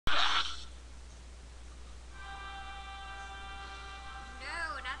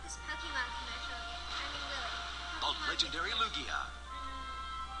legendary Lugia.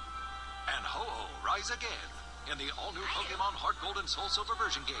 And Ho-Oh rise again in the all-new Pokemon Heart Gold and Soul Silver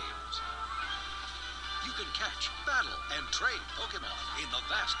version games. You can catch, battle, and train Pokemon in the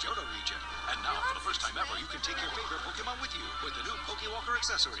vast Johto region. And now, for the first time ever, you can take your favorite Pokemon with you with the new Pokewalker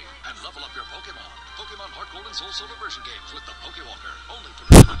accessory and level up your Pokemon. Pokemon Heart Gold and Soul Silver version games with the Pokewalker. Only for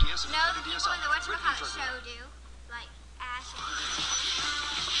Nintendo DS and Nintendo DSi. No, the people in the whatchamacallit show do. Like Ash and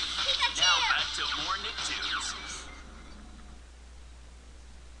Pikachu! Now back to more NickToons.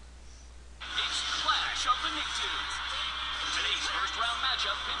 It's Clash of the NickToons. Today's first round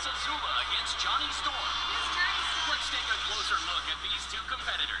matchup pits Azula against Johnny Storm. Let's take a closer look at these two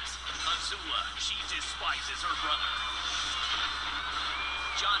competitors. Azula, she despises her brother.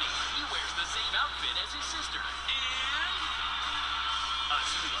 Johnny, he wears the same outfit as his sister. And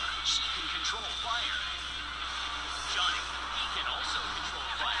Azula, she can control fire. Johnny, he can also control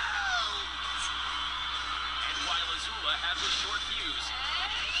fire. And while Azula has a short fuse,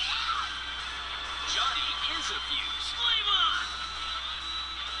 Johnny is a fuse. Flame on!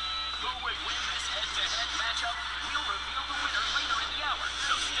 Who would win this head-to-head matchup? We'll reveal the winner later in the hour,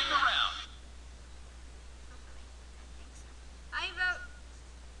 so stick around. I vote.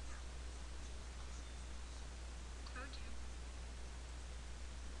 Oh dear.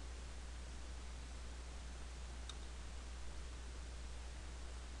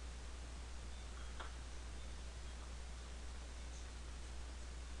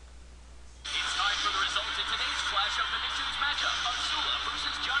 It's time for the results in today's Clash of the NickToons matchup. Azula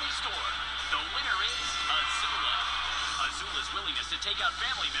versus Johnny Storm. The winner is Azula. Azula's willingness to take out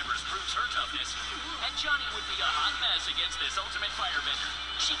family members proves her toughness. And Johnny would be a hot mess against this ultimate firebender.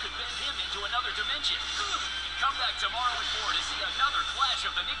 She could bend him into another dimension. Come back tomorrow at 4 to see another Clash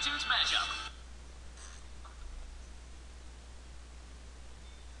of the NickToons matchup.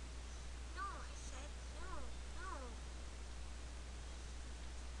 No, I said no, no.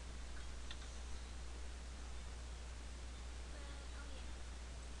 Oh yeah.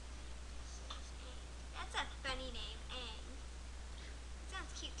 This is Aang. That's a funny name, Aang.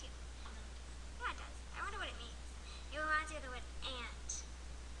 Sounds cute too. Yeah, it does. I wonder what it means. It reminds me of the word ant.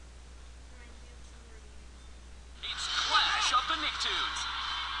 It's Clash of the NickToons.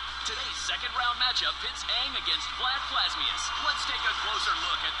 Today's second round matchup pits Aang against Vlad Plasmius. Let's take a closer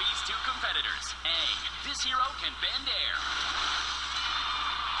look at these two competitors. Aang, this hero can bend air.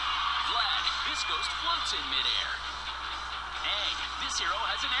 Vlad, this ghost floats in midair. Aang, this hero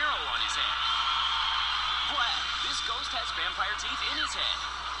has an arrow on his head. Vlad, this ghost has vampire teeth in his head.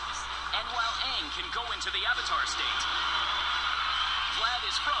 And while Aang can go into the Avatar state, Vlad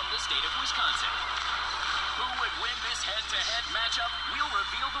is from the state of Wisconsin. Who would win this head-to-head matchup? We'll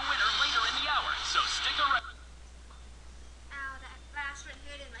reveal the winner later in the hour, so stick around. Ow, that last one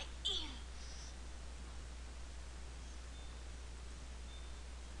hurt in my ear.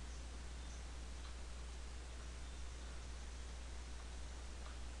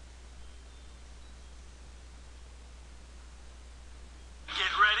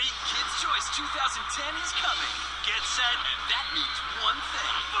 Get ready, Kids' Choice 2010 is coming. Get set, and that means one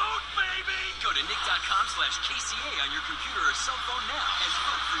thing. Vote, baby! Go to nick.com/KCA on your computer or cell phone now and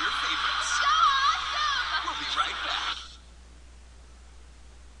vote for your favorites. Awesome! We'll be right back.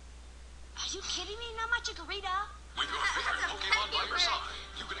 Are you kidding me? Not my chikorita. With your favorite Pokemon by your side,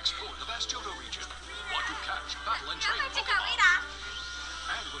 you can explore the vast Johto region. Want to catch, battle, and train Pokemon?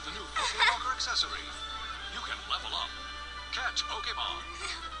 And with the new Pokewalker accessory, you can level up, catch Pokemon,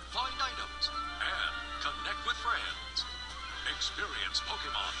 find items, and connect with friends. Experience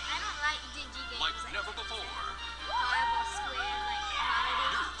Pokemon I don't like dingy games like never before. Horrible square, like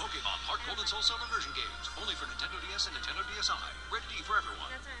comedy. New Pokemon Heart Gold and Soul Silver version games, only for Nintendo DS and Nintendo DSi. Rated E for everyone.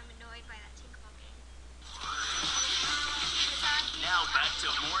 That's why I'm annoyed by that Tinkerbell game. Now back to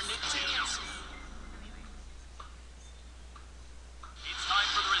more NickToons. It's time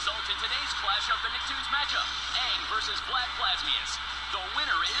for the result in today's Clash of the NickToons matchup. Aang versus Vlad Plasmius. The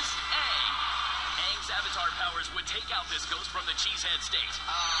winner is Aang. Aang's avatar powers would take out this ghost from the Cheesehead state.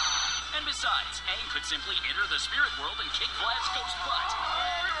 And besides, Aang could simply enter the spirit world and kick Vlad's ghost butt.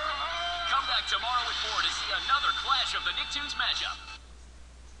 Come back tomorrow at 4 to see another Clash of the NickToons matchup.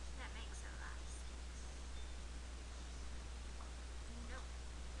 That makes a lot of sense. No.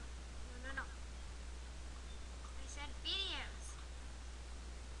 No, no, no. I said videos.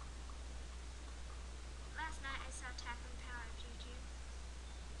 Last night I saw Tackling Power of Juju.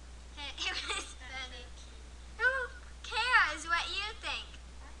 And it was funny. Who cares what you think?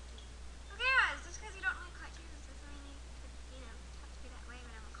 Who cares? Just because you don't like cartoons doesn't mean you could, have to be that way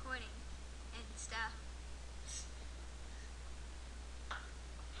when I'm recording and stuff.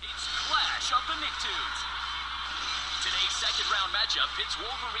 pits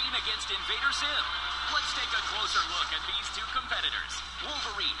Wolverine against Invader Zim. Let's take a closer look at these two competitors.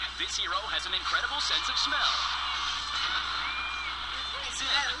 Wolverine, this hero has an incredible sense of smell.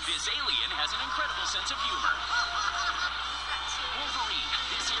 Zim, this alien has an incredible sense of humor. Wolverine,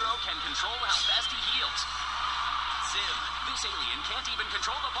 this hero can control how fast he heals. Zim, this alien can't even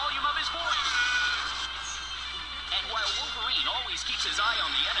control the volume of his voice. And while Wolverine always keeps his eye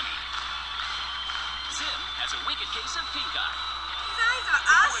on the enemy, Zim has a wicked case of pink eye. His eyes are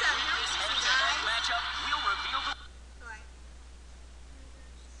awesome. With this head-to-head matchup, we'll reveal the...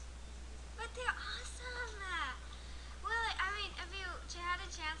 But they're awesome. Well, I mean, if you had a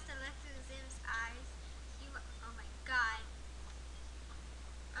chance to look through Zim's eyes, oh my god.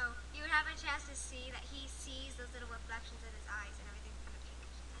 Oh, you would have a chance to see that he sees those little reflections in his eyes and everything's kind of pink.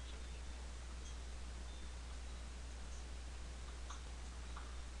 It's actually pretty pretty.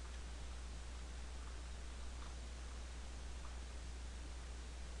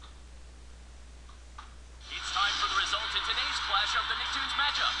 It's time for the result in today's Clash of the NickToons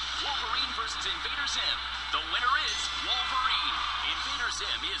matchup. Wolverine versus Invader Zim. The winner is Wolverine. Invader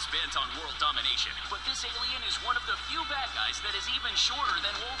Zim is bent on world domination, but this alien is one of the few bad guys that is even shorter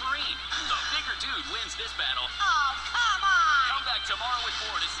than Wolverine. The bigger dude wins this battle. Oh, come on! Come back tomorrow with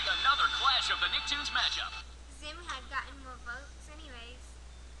more to see another Clash of the NickToons matchup.